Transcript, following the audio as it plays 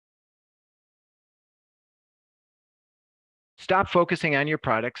Stop focusing on your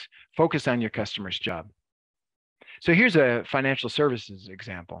products, focus on your customer's job. So here's a financial services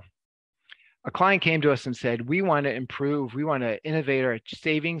example. A client came to us and said, we want to improve, we want to innovate our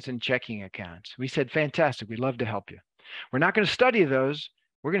savings and checking accounts. We said, fantastic, we'd love to help you. We're not going to study those.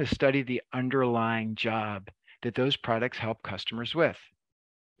 We're going to study the underlying job that those products help customers with.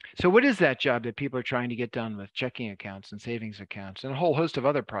 So what is that job that people are trying to get done with checking accounts and savings accounts and a whole host of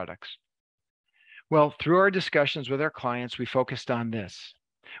other products? Well, through our discussions with our clients, we focused on this.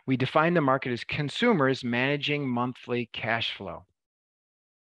 We defined the market as consumers managing monthly cash flow.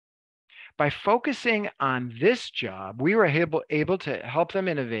 By focusing on this job, we were able to help them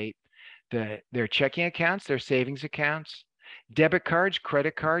innovate their checking accounts, their savings accounts, debit cards,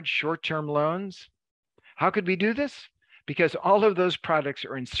 credit cards, short-term loans. How could we do this? Because all of those products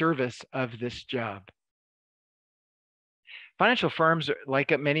are in service of this job. Financial firms,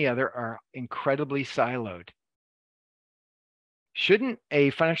 like many other, are incredibly siloed. Shouldn't a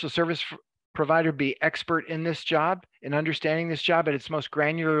financial service provider be expert in this job, in understanding this job at its most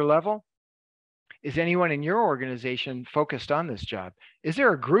granular level? Is anyone in your organization focused on this job? Is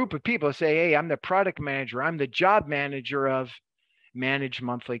there a group of people who say, hey, I'm the product manager, I'm the job manager of manage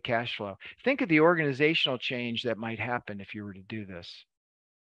monthly cash flow? Think of the organizational change that might happen if you were to do this.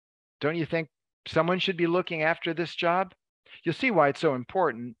 Don't you think someone should be looking after this job? You'll see why it's so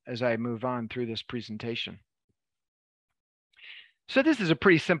important as I move on through this presentation. So this is a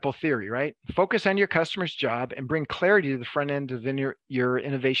pretty simple theory, right? Focus on your customer's job and bring clarity to the front end of your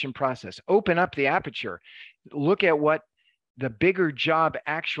innovation process. Open up the aperture. Look at what the bigger job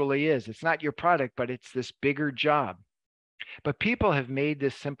actually is. It's not your product, but it's this bigger job. But people have made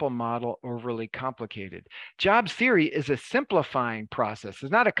this simple model overly complicated. Job theory is a simplifying process.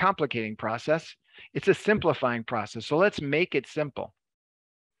 It's not a complicating process. It's a simplifying process. So let's make it simple.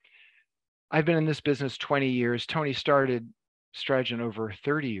 I've been in this business 20 years. Tony started Strategy over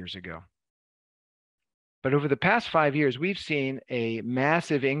 30 years ago. But over the past 5 years, we've seen a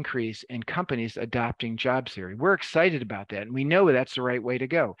massive increase in companies adopting job theory. We're excited about that, and we know that's the right way to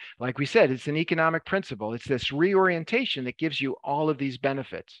go. Like we said, it's an economic principle. It's this reorientation that gives you all of these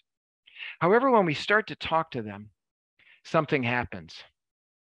benefits. However, when we start to talk to them, something happens.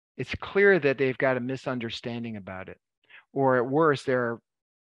 It's clear that they've got a misunderstanding about it, or at worst, they're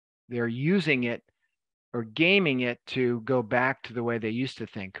using it or gaming it to go back to the way they used to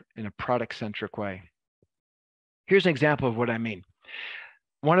think in a product-centric way. Here's an example of what I mean.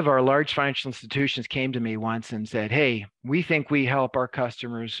 One of our large financial institutions came to me once and said, hey, we think we help our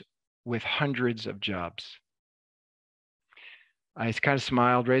customers with hundreds of jobs. I kind of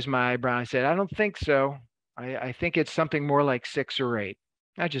smiled, raised my eyebrow. I said, I don't think so. I think it's something more like 6 or 8.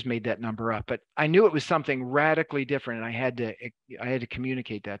 I just made that number up, but I knew it was something radically different, and I had to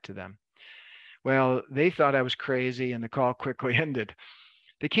communicate that to them. Well, they thought I was crazy, and the call quickly ended.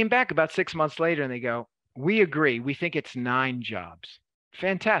 They came back about 6 months later, and they go, we agree. We think it's 9 jobs.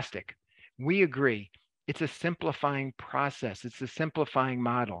 Fantastic. We agree. It's a simplifying process. It's a simplifying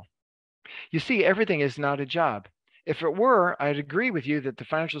model. You see, everything is not a job. If it were, I'd agree with you that the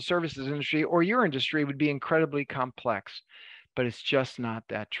financial services industry or your industry would be incredibly complex, but it's just not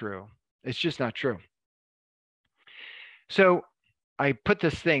that true. It's just not true. So I put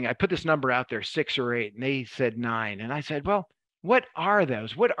this number out there, 6 or 8, and they said 9. And I said, well, what are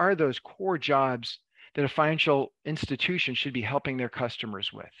those? What are those core jobs that a financial institution should be helping their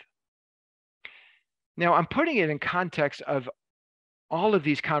customers with? Now, I'm putting it in context of all of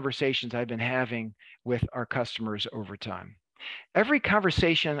these conversations I've been having with our customers over time. Every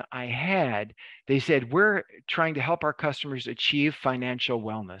conversation I had, they said, we're trying to help our customers achieve financial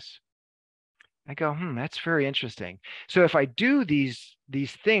wellness. I go, that's very interesting. So if I do these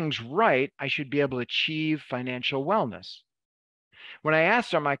things right, I should be able to achieve financial wellness. When I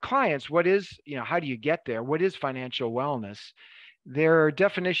asked my clients, how do you get there? What is financial wellness? Their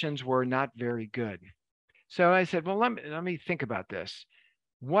definitions were not very good. So I said, well, let me think about this.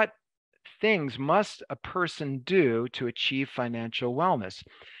 What things must a person do to achieve financial wellness?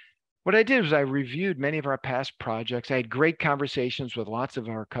 What I did was I reviewed many of our past projects. I had great conversations with lots of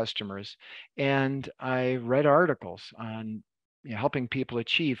our customers, and I read articles on helping people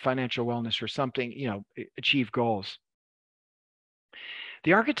achieve financial wellness or something, achieve goals.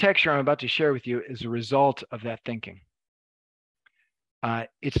 The architecture I'm about to share with you is a result of that thinking.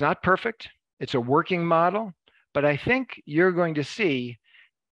 It's not perfect. It's a working model, but I think you're going to see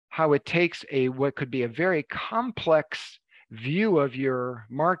how it takes what could be a very complex view of your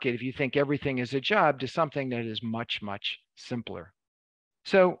market, if you think everything is a job, to something that is much, much simpler.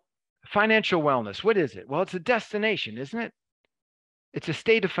 So financial wellness, what is it? Well, it's a destination, isn't it? It's a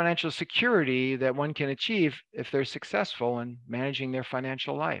state of financial security that one can achieve if they're successful in managing their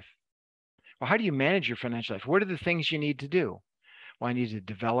financial life. Well, how do you manage your financial life? What are the things you need to do? Well, I need to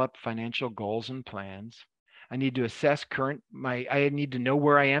develop financial goals and plans. I need to assess I need to know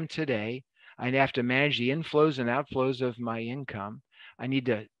where I am today. I have to manage the inflows and outflows of my income. I need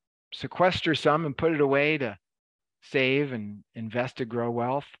to sequester some and put it away to save and invest to grow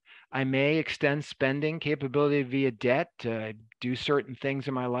wealth. I may extend spending capability via debt to do certain things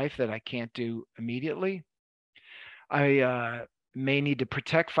in my life that I can't do immediately. I may need to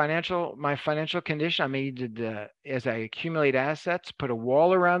protect my financial condition. I may need to, as I accumulate assets, put a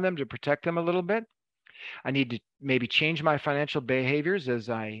wall around them to protect them a little bit. I need to maybe change my financial behaviors as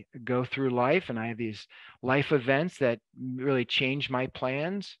I go through life, and I have these life events that really change my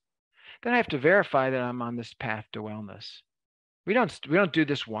plans. Then I have to verify that I'm on this path to wellness. We don't do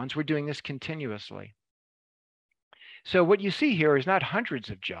this once. We're doing this continuously. So what you see here is not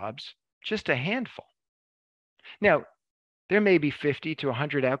hundreds of jobs, just a handful. Now, there may be 50 to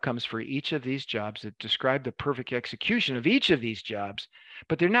 100 outcomes for each of these jobs that describe the perfect execution of each of these jobs,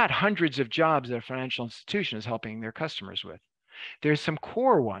 but they're not hundreds of jobs that a financial institution is helping their customers with. There's some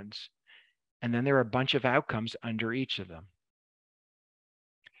core ones, and then there are a bunch of outcomes under each of them.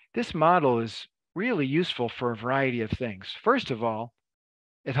 This model is really useful for a variety of things. First of all,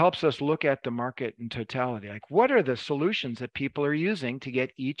 it helps us look at the market in totality. Like, what are the solutions that people are using to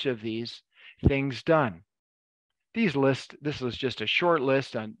get each of these things done? This is just a short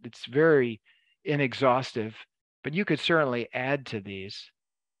list, it's very inexhaustive, but you could certainly add to these.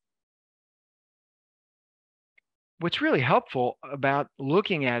 What's really helpful about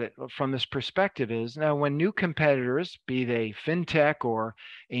looking at it from this perspective is now when new competitors, be they fintech or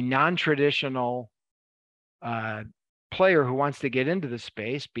a non-traditional player who wants to get into the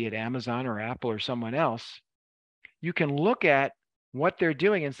space, be it Amazon or Apple or someone else, you can look at what they're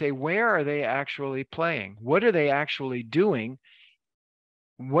doing and say, where are they actually playing? What are they actually doing?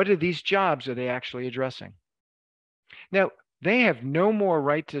 What are these jobs are they actually addressing? Now, they have no more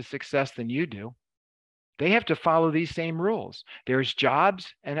right to success than you do. They have to follow these same rules. There's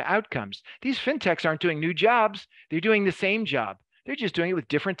jobs and outcomes. These fintechs aren't doing new jobs. They're doing the same job. They're just doing it with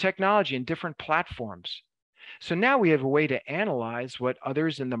different technology and different platforms. So now we have a way to analyze what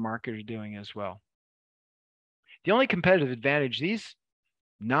others in the market are doing as well. The only competitive advantage these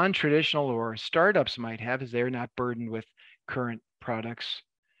non-traditional or startups might have is they're not burdened with current products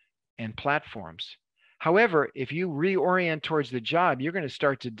and platforms. However, if you reorient towards the job, you're going to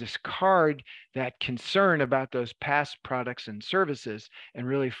start to discard that concern about those past products and services and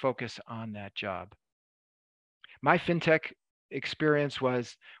really focus on that job. My fintech experience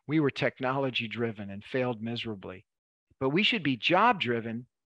was we were technology driven and failed miserably, but we should be job driven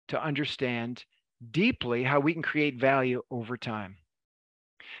to understand deeply how we can create value over time.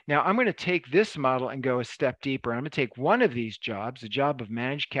 Now, I'm going to take this model and go a step deeper. I'm going to take one of these jobs, the job of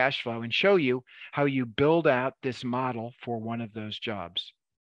managed cash flow, and show you how you build out this model for one of those jobs.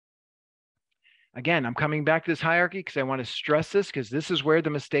 Again, I'm coming back to this hierarchy because I want to stress this because this is where the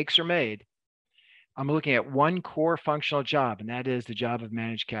mistakes are made. I'm looking at one core functional job, and that is the job of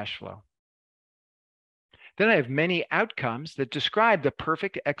managed cash flow. Then I have many outcomes that describe the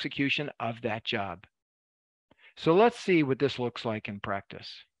perfect execution of that job. So let's see what this looks like in practice.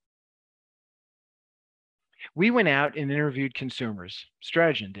 We went out and interviewed consumers,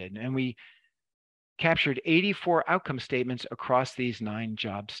 Strategian did, and we captured 84 outcome statements across these 9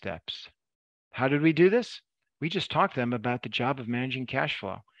 job steps. How did we do this? We just talked to them about the job of managing cash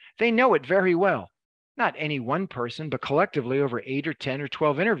flow. They know it very well. Not any one person, but collectively over 8 or 10 or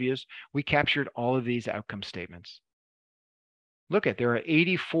 12 interviews, we captured all of these outcome statements. Look at, there are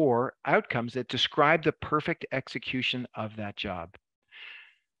 84 outcomes that describe the perfect execution of that job.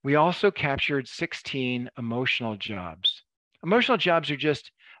 We also captured 16 emotional jobs. Emotional jobs are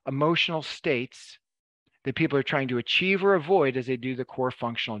just emotional states that people are trying to achieve or avoid as they do the core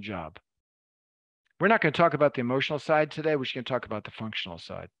functional job. We're not going to talk about the emotional side today. We're just going to talk about the functional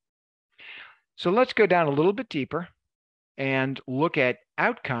side. So let's go down a little bit deeper and look at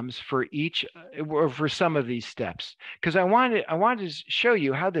outcomes for each or for some of these steps, because I wanted to show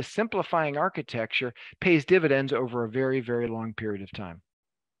you how this simplifying architecture pays dividends over a very, very long period of time.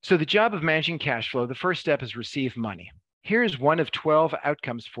 So the job of managing cash flow, the first step is receive money. Here's one of 12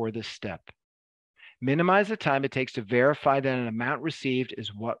 outcomes for this step. Minimize the time it takes to verify that an amount received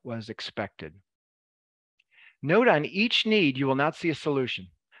is what was expected. Note on each need, you will not see a solution.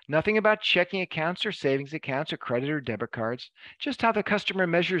 Nothing about checking accounts or savings accounts or credit or debit cards, just how the customer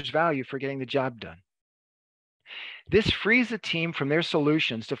measures value for getting the job done. This frees the team from their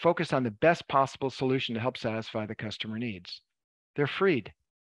solutions to focus on the best possible solution to help satisfy the customer needs. They're freed.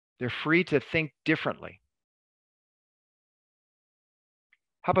 They're free to think differently.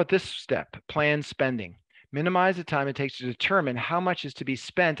 How about this step? Plan spending. Minimize the time it takes to determine how much is to be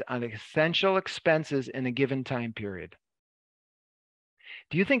spent on essential expenses in a given time period.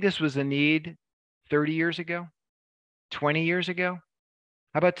 Do you think this was a need 30 years ago? 20 years ago?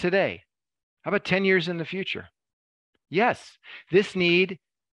 How about today? How about 10 years in the future? Yes, this need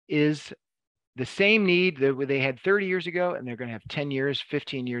is the same need that they had 30 years ago, and they're going to have 10 years,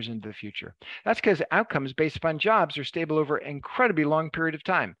 15 years into the future. That's because outcomes based upon jobs are stable over an incredibly long period of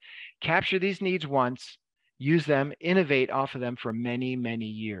time. Capture these needs once, use them, innovate off of them for many, many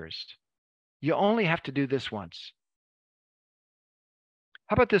years. You only have to do this once.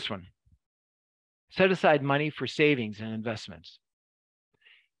 How about this one? Set aside money for savings and investments.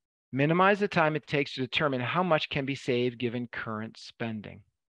 Minimize the time it takes to determine how much can be saved given current spending.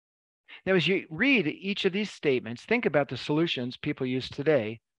 Now, as you read each of these statements, think about the solutions people use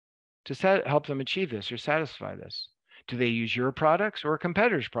today to help them achieve this or satisfy this. Do they use your products or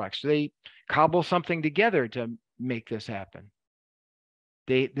competitors' products? Do they cobble something together to make this happen?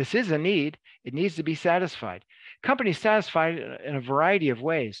 This is a need. It needs to be satisfied. Companies satisfy it in a variety of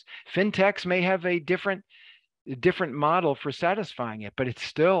ways. Fintechs may have a different model for satisfying it, but it's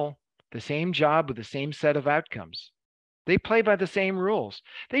still the same job with the same set of outcomes. They play by the same rules.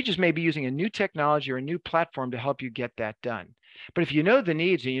 They just may be using a new technology or a new platform to help you get that done. But if you know the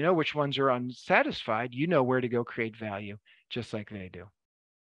needs and you know which ones are unsatisfied, you know where to go create value, just like they do.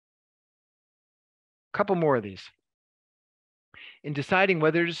 A couple more of these. In deciding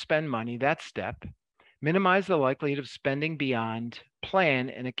whether to spend money, that step, minimize the likelihood of spending beyond plan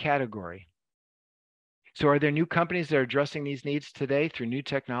in a category. So are there new companies that are addressing these needs today through new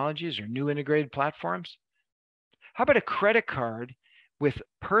technologies or new integrated platforms? How about a credit card with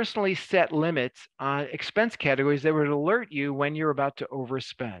personally set limits on expense categories that would alert you when you're about to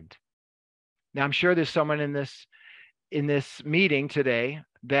overspend? Now, I'm sure there's someone in this meeting today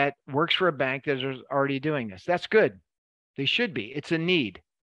that works for a bank that is already doing this. That's good. They should be. It's a need.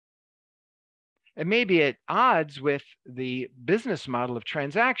 It may be at odds with the business model of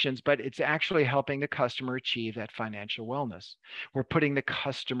transactions, but it's actually helping the customer achieve that financial wellness. We're putting the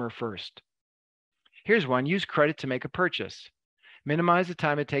customer first. Here's one. Use credit to make a purchase. Minimize the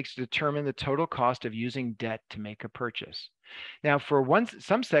time it takes to determine the total cost of using debt to make a purchase. Now, for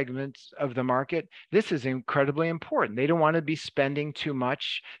some segments of the market, this is incredibly important. They don't want to be spending too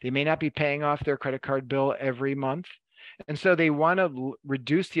much. They may not be paying off their credit card bill every month. And so they want to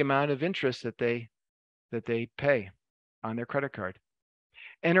reduce the amount of interest that they pay on their credit card.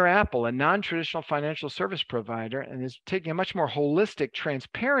 Enter Apple, a non-traditional financial service provider, and is taking a much more holistic,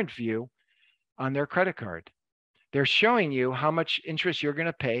 transparent view on their credit card. They're showing you how much interest you're going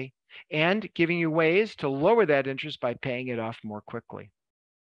to pay and giving you ways to lower that interest by paying it off more quickly.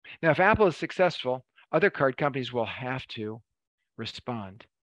 Now, if Apple is successful, other card companies will have to respond.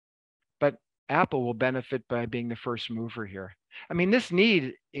 But Apple will benefit by being the first mover here. I mean, this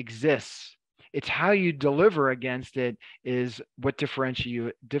need exists. It's how you deliver against it is what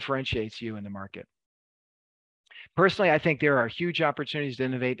differentiates you in the market. Personally, I think there are huge opportunities to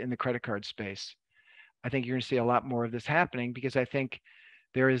innovate in the credit card space. I think you're going to see a lot more of this happening because I think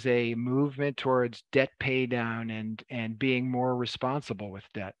there is a movement towards debt pay down and being more responsible with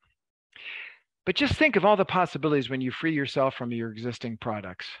debt. But just think of all the possibilities when you free yourself from your existing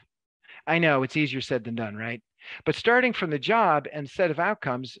products. I know it's easier said than done, right? But starting from the job and set of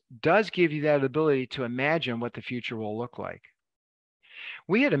outcomes does give you that ability to imagine what the future will look like.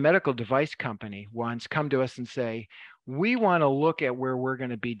 We had a medical device company once come to us and say, we want to look at where we're going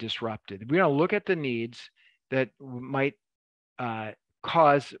to be disrupted. We want to look at the needs that might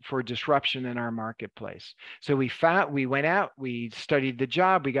cause for disruption in our marketplace. So we went out, we studied the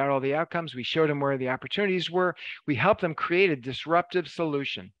job, we got all the outcomes, we showed them where the opportunities were, we helped them create a disruptive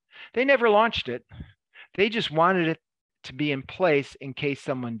solution. They never launched it. They just wanted it to be in place in case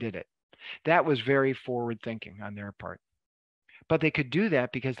someone did it. That was very forward thinking on their part. But they could do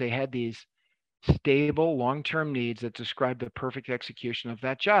that because they had these stable long-term needs that describe the perfect execution of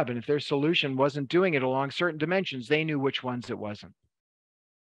that job. And if their solution wasn't doing it along certain dimensions, they knew which ones it wasn't.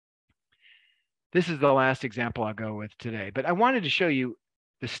 This is the last example I'll go with today, but I wanted to show you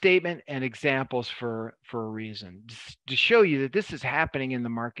the statement and examples for a reason, to show you that this is happening in the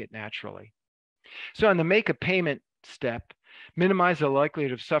market naturally. So on the make a payment step, minimize the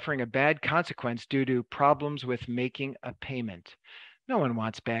likelihood of suffering a bad consequence due to problems with making a payment. No one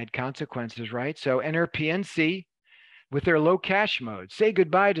wants bad consequences, right? So enter PNC with their low cash mode. Say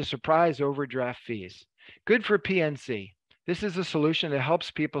goodbye to surprise overdraft fees. Good for PNC. This is a solution that helps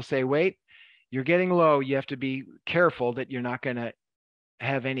people say, wait, You're getting low. You have to be careful that you're not going to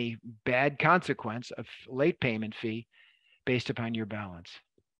have any bad consequence of late payment fee based upon your balance.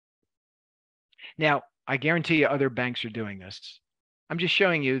 Now, I guarantee you other banks are doing this. I'm just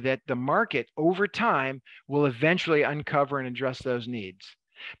showing you that the market over time will eventually uncover and address those needs.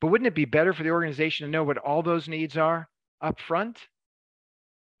 But wouldn't it be better for the organization to know what all those needs are up front?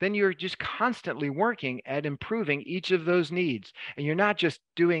 Then you're just constantly working at improving each of those needs. And you're not just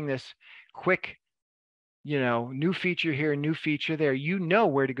doing this quick, new feature here, new feature there. You know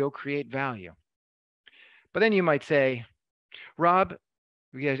where to go create value. But then you might say, Rob,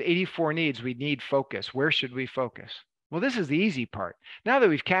 we have 84 needs. We need focus. Where should we focus? Well, this is the easy part. Now that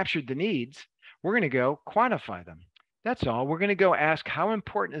we've captured the needs, we're going to go quantify them. That's all. We're going to go ask, how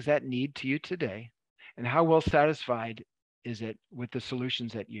important is that need to you today? And how well satisfied is it with the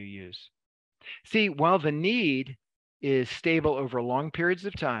solutions that you use? See, while the need is stable over long periods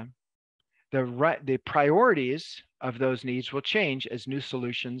of time, the priorities of those needs will change as new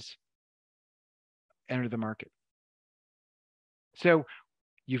solutions enter the market. So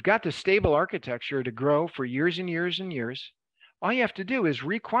you've got the stable architecture to grow for years and years and years. All you have to do is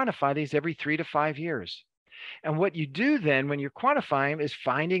re-quantify these every 3 to 5 years. And what you do then when you're quantifying is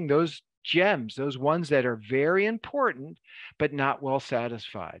finding those gems, those ones that are very important, but not well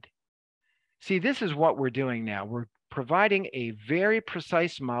satisfied. See, this is what we're doing now. We're providing a very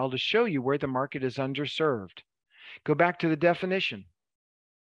precise model to show you where the market is underserved. Go back to the definition.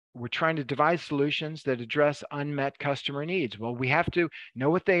 We're trying to devise solutions that address unmet customer needs. Well, we have to know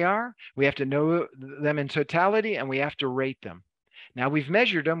what they are. We have to know them in totality, and we have to rate them. Now we've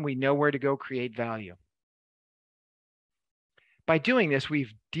measured them. We know where to go create value. By doing this,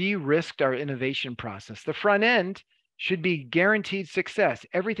 we've de-risked our innovation process. The front end should be guaranteed success.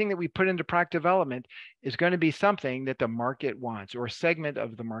 Everything that we put into product development is going to be something that the market wants or a segment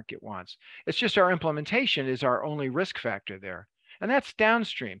of the market wants. It's just our implementation is our only risk factor there. And that's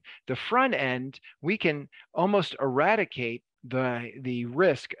downstream. The front end, we can almost eradicate the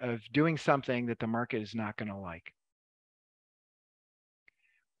risk of doing something that the market is not going to like.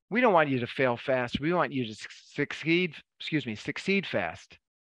 We don't want you to fail fast. We want you to succeed fast.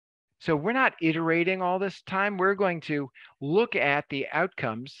 So we're not iterating all this time. We're going to look at the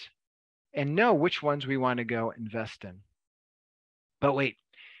outcomes and know which ones we want to go invest in. But wait,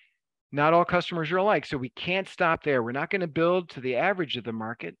 not all customers are alike. So we can't stop there. We're not going to build to the average of the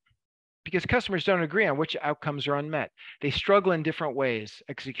market because customers don't agree on which outcomes are unmet. They struggle in different ways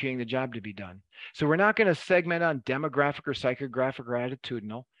executing the job to be done. So we're not going to segment on demographic or psychographic or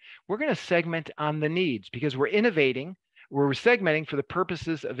attitudinal. We're going to segment on the needs because we're innovating. We're segmenting for the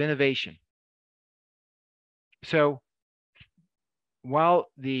purposes of innovation. So while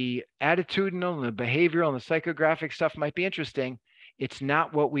the attitudinal and the behavioral and the psychographic stuff might be interesting, it's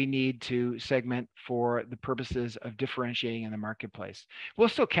not what we need to segment for the purposes of differentiating in the marketplace. We'll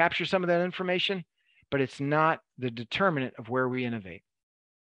still capture some of that information, but it's not the determinant of where we innovate.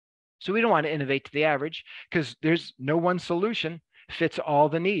 So we don't want to innovate to the average because there's no one solution fits all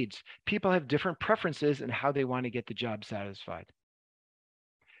the needs. People have different preferences in how they want to get the job satisfied.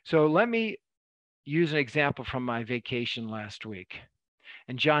 So let me use an example from my vacation last week.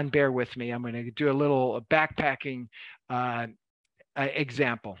 And John, bear with me. I'm going to do a little backpacking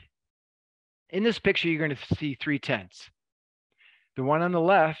example. In this picture, you're going to see 3 tents. The one on the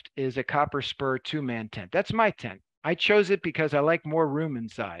left is a copper spur 2-man tent. That's my tent. I chose it because I like more room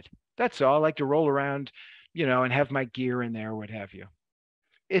inside. That's all. I like to roll around, and have my gear in there, what have you.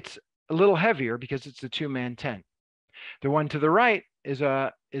 It's a little heavier because it's a 2-man tent. The one to the right is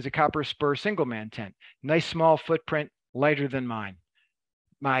a copper spur single-man tent. Nice small footprint, lighter than mine.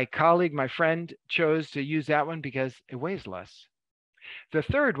 My colleague, my friend, chose to use that one because it weighs less. The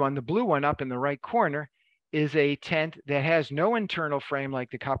third one, the blue one up in the right corner, is a tent that has no internal frame like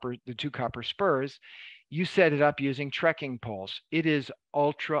the 2 copper spurs. You set it up using trekking poles. It is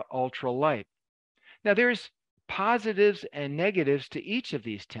ultra, ultra light. Now there's positives and negatives to each of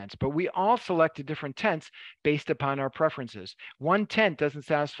these tents, but we all selected different tents based upon our preferences. One tent doesn't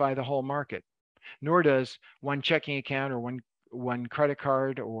satisfy the whole market, nor does one checking account or one credit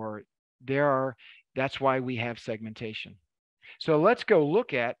card, or that's why we have segmentation. So let's go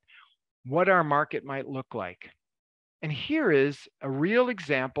look at what our market might look like. And here is a real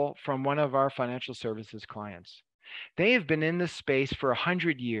example from one of our financial services clients. They have been in this space for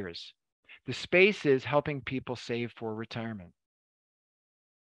 100 years. The space is helping people save for retirement.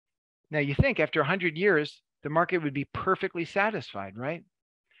 Now you think after 100 years, the market would be perfectly satisfied, right?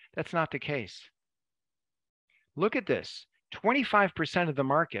 That's not the case. Look at this. 25% of the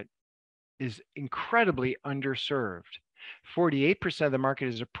market is incredibly underserved. 48% of the market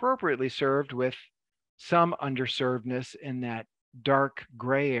is appropriately served with some underservedness in that dark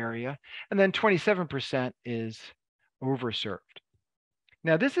gray area. And then 27% is overserved.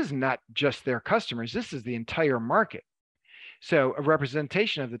 Now, this is not just their customers, this is the entire market. So a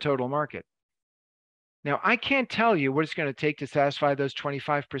representation of the total market. Now, I can't tell you what it's going to take to satisfy those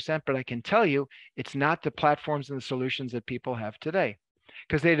 25%, but I can tell you it's not the platforms and the solutions that people have today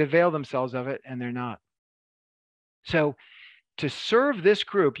because they'd avail themselves of it and they're not. So to serve this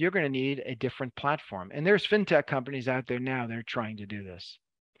group, you're going to need a different platform. And there's fintech companies out there now that are trying to do this.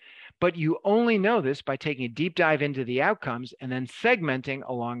 But you only know this by taking a deep dive into the outcomes and then segmenting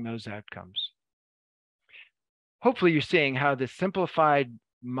along those outcomes. Hopefully you're seeing how this simplified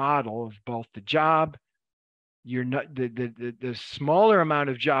model of both the job, the smaller amount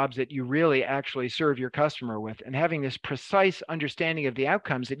of jobs that you really actually serve your customer with, and having this precise understanding of the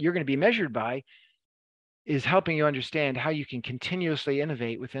outcomes that you're going to be measured by is helping you understand how you can continuously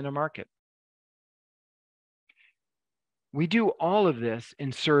innovate within a market. We do all of this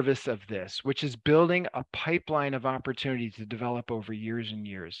in service of this, which is building a pipeline of opportunities to develop over years and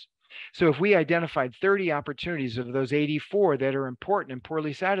years. So if we identified 30 opportunities of those 84 that are important and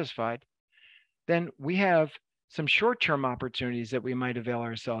poorly satisfied, then we have some short-term opportunities that we might avail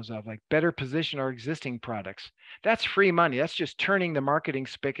ourselves of, like better position our existing products. That's free money. That's just turning the marketing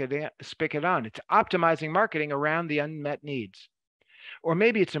spigot on. It's optimizing marketing around the unmet needs. Or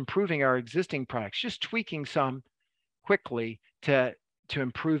maybe it's improving our existing products, just tweaking some quickly to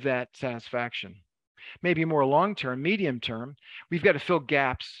improve that satisfaction. Maybe more long-term, medium-term, we've got to fill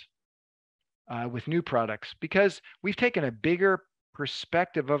gaps with new products because we've taken a bigger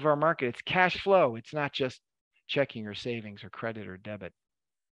perspective of our market. It's cash flow. It's not just checking or savings or credit or debit.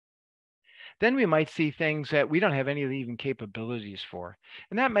 Then we might see things that we don't have any even capabilities for.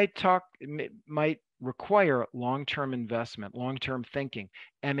 And that might require long-term investment, long-term thinking,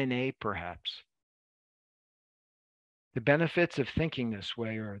 M&A perhaps. The benefits of thinking this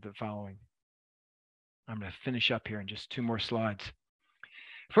way are the following. I'm going to finish up here in just 2 more slides.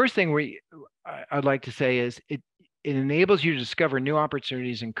 First thing I'd like to say is it enables you to discover new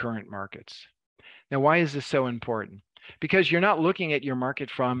opportunities in current markets. Now, why is this so important? Because you're not looking at your market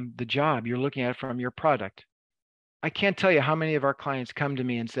from the job, you're looking at it from your product. I can't tell you how many of our clients come to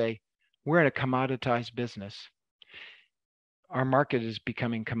me and say, we're in a commoditized business. Our market is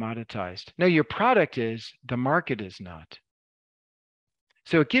becoming commoditized. No, your product is, the market is not.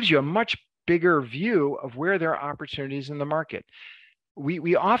 So it gives you a much bigger view of where there are opportunities in the market.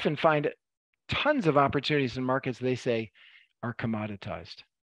 We often find tons of opportunities in markets they say are commoditized.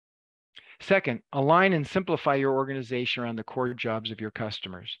 Second, align and simplify your organization around the core jobs of your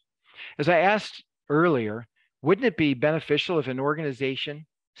customers. As I asked earlier, wouldn't it be beneficial if an organization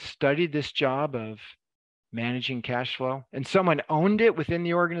studied this job of managing cash flow and someone owned it within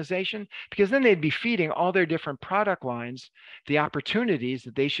the organization? Because then they'd be feeding all their different product lines the opportunities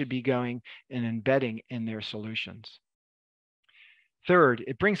that they should be going and embedding in their solutions. Third,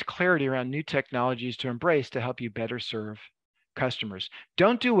 it brings clarity around new technologies to embrace to help you better serve customers.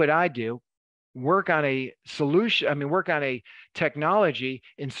 Don't do what I do. Work on a solution, work on a technology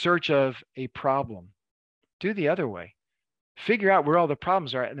in search of a problem. Do the other way. Figure out where all the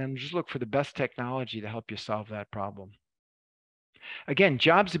problems are and then just look for the best technology to help you solve that problem. Again,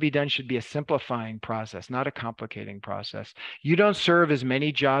 jobs to be done should be a simplifying process, not a complicating process. You don't serve as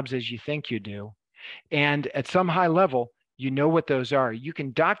many jobs as you think you do. And at some high level, you know what those are. You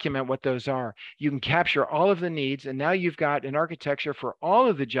can document what those are. You can capture all of the needs. And now you've got an architecture for all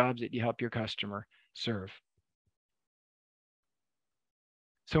of the jobs that you help your customer serve.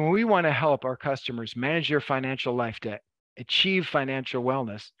 So when we want to help our customers manage their financial life to achieve financial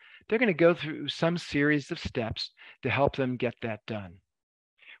wellness, they're going to go through some series of steps to help them get that done.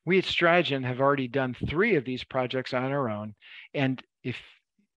 We at Strategian have already done 3 of these projects on our own. And if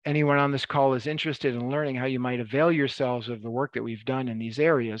anyone on this call is interested in learning how you might avail yourselves of the work that we've done in these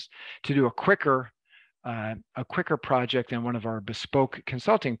areas to do a quicker project than one of our bespoke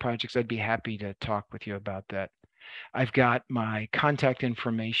consulting projects, I'd be happy to talk with you about that. I've got my contact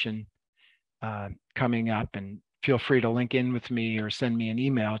information coming up, and feel free to link in with me or send me an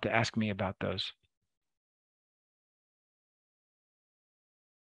email to ask me about those.